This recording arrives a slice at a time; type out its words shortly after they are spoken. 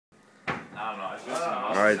don't know. It's just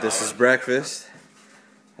Alright, this is breakfast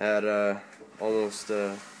at almost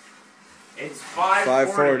It's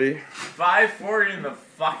 5:40. 5:40 in the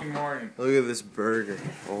fucking morning. Look at this burger.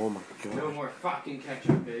 Oh my god. No more fucking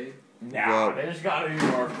ketchup, babe. Nah, there's gotta be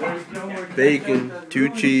more. There's no more Bacon, ketchup. 2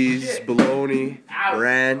 cheese, bologna,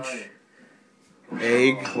 ranch,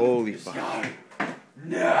 egg. Holy fuck.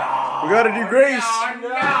 No. We gotta do Grace.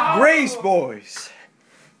 No. Grace, boys.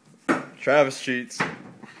 Travis cheats.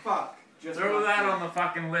 Fuck. Just Throw that on the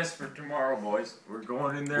fucking list for tomorrow, boys. We're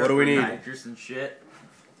going in there. What do we for need? Nitrous and shit.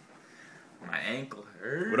 My ankle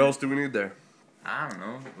hurts. What else do we need there? I don't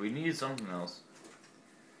know. We need something else.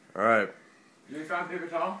 Alright, You found paper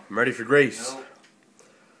towel? I'm ready for Grace. No.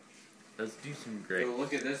 Let's do some Grace. So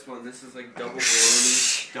look at this one. This is like double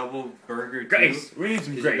bologna, double burger. Grace. We need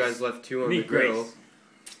some You Grace. guys left 2 on We the need Grace.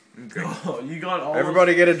 grill. Oh, you got all.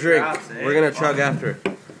 Everybody get a drink. scraps, eh? We're gonna chug after.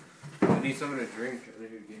 I need someone to drink. I need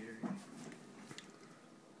to get here.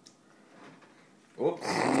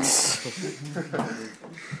 Oops.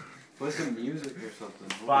 Play some music or something.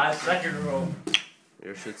 5-second rule.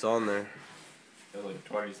 Your shit's on there. They're like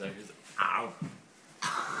 20 seconds. Ow.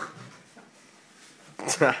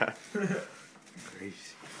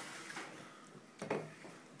 Grace.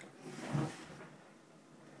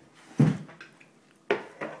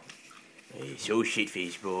 Hey, so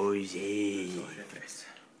shitface, boys. Hey.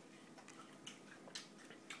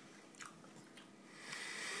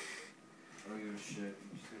 I don't give a shit.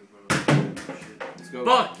 I'm just gonna put on shit. Let's go.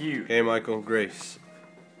 Fuck you. Okay, Michael, Grace.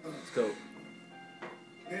 Let's go.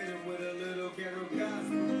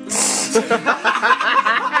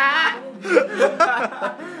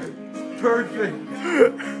 Perfect.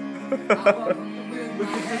 Look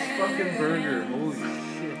at this fucking burger. Holy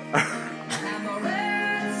shit.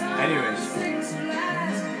 Anyways.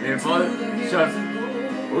 Your father, shut.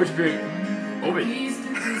 Which big? Open.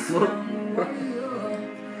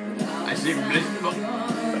 I see bliss.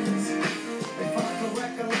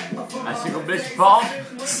 I see bliss ball.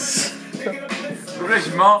 Bliss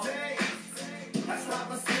mom.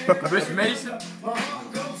 Bliss Mason.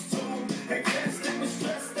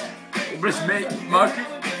 Bliss Marcus.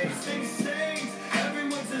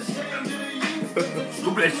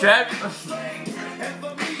 Bliss Travis.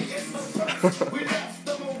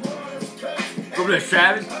 Go bless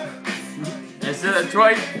Travis. And said that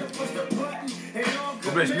twice. Go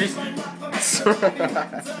bless Misty.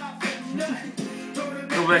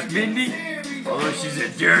 Go bless Mindy. Although she's a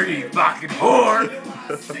dirty fucking whore.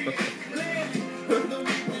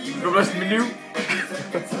 Go bless Manu.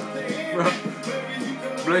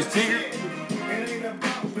 Bless Tigger.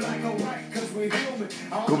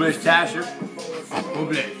 Go bless Tasha. Go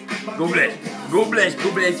bless. Go bless. Go bless. Go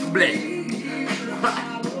bless. Go bless.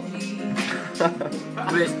 Go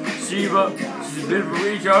bless Shiva. She's a bit of a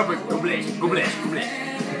retard, but go bless. Go bless. Go bless.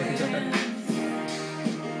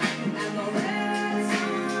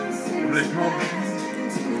 Go bless Mom.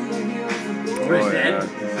 Go bless Dad.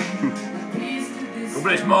 Go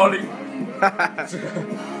bless Molly.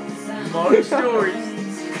 Molly Stories.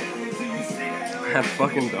 That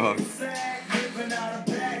fucking dog.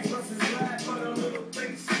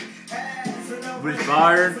 Bless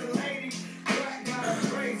Byron.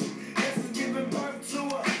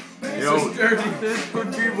 Yo, This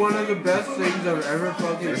could be one of the best things I've ever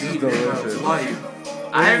fucking This is eaten in delicious. my life.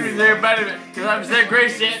 I haven't been there about it because I'm saying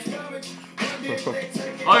grace yet.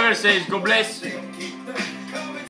 All I'm gonna say is go bless.